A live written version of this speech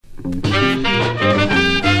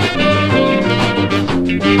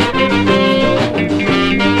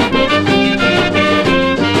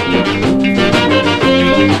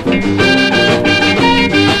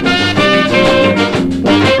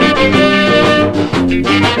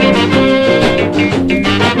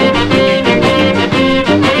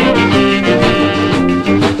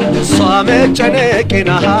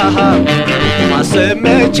መጨነቄና ማሰብ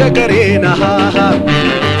መቸገሬና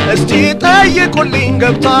እስቲ ጠይቁልኝ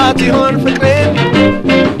ገብቷት ይሆን ፍቅሬን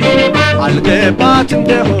አልገባት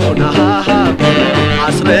እንደሆነ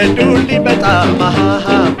አስረዱልኝ በጣም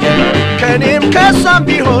ከኔም ከሳም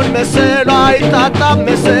ቢሆን መሰሏ አይታጣም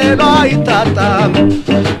መሰሏ አይታጣም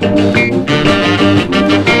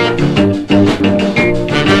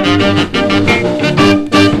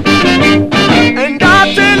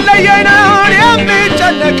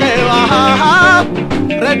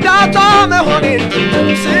ረዳቷ መሆኔን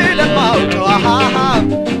ስለማውቀው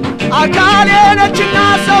አካሌ ነችና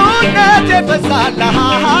ሰውነቴ ፈዛላ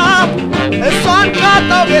እሷን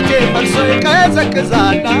ካጣው ቤቴ ፈርሶ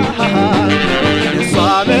ይቀዘቅዛላ እሷ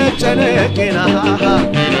መጨነቄና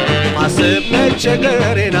ማሰብ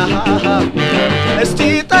መቸገሬና እስቲ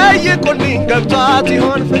ጠይቁልኝ ገብቷት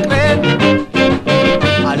ይሆን ፍቅሬን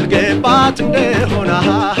አልገባት እንደሆነ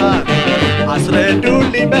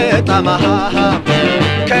አስረዱልኝ በጣም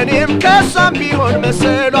ከኔም ከሳም ቢሆን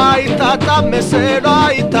መሰሏ አይታጣም መሰሏ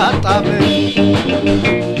አይታጣም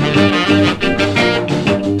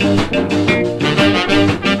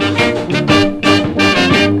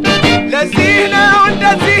ለዚህ ነው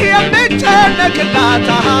እንደዚህ የምጨነቅላት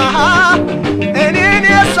እኔን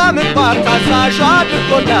የሷ ምግባር ታዛዥ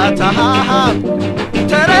አድርጎላት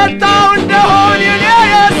ተረታው እንደሆን የኔ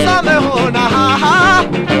የሷ መሆን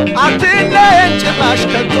አትለየን ጭራሽ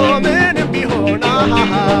ከቶ ምንም ቢሆን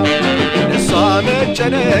እሷ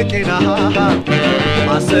መጨነቄና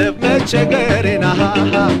ማሰብ መቸገሬና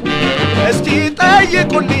እስቲ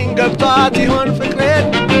ጠይቁልኝ ገብቷት ይሆን ፍቅሬን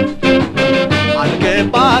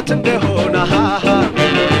አልገባት እንደሆነ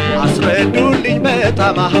አስረዱልኝ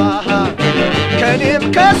በጣም ከኔም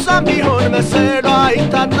ከሳም ቢሆን መሰሏ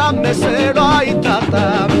አይታጣም መሰሏ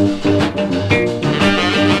አይታጣም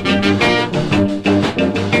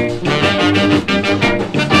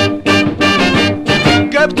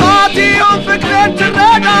ገብቷት ይሆን ፍቅሬን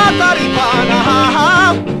ትረዳ ታሪኳን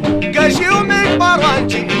ገዢው ምግባሯ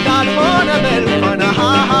እንጂ እንዳልሆነ መልኳን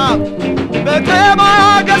በተባያ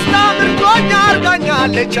ገዝታ ምርኮኛ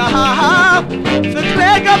አርጋኛለች ፍቅሬ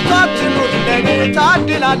ገብቷት ትኑር ለኔ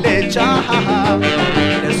ታድላለች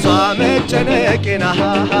እሷ መጨነቄና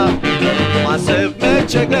ማሰብ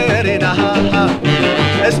መቸገሬና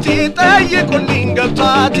እስቲ ጠይቁልኝ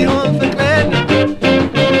ገብቷት ይሆን ፍቅሬን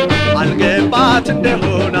አልገባት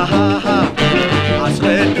እንደሆነ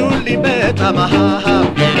አስረዱልኝ በጣም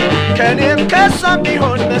ከኔም ከሳም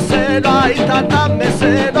ቢሆን መሰሏ አይታጣም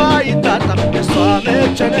መሰሏ አይታጣም እሷ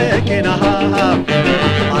መጨነቄና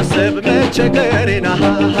ማሰብ መቸገሬና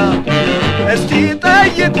እስቲ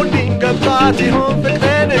ጠይቁልኝ ገብቷት ይሆን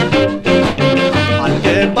ፍቅሬን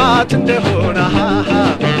አልገባት እንደሆነ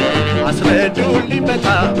አስረዱልኝ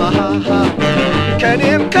በጣም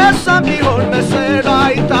ከኔም ከሳም ቢሆን መሰሏ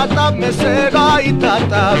አይታጣም መሰሏ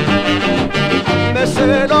አይታጣም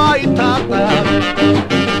መሰሏ አይታጣም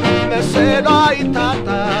መሰሏ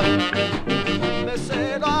አይታጣም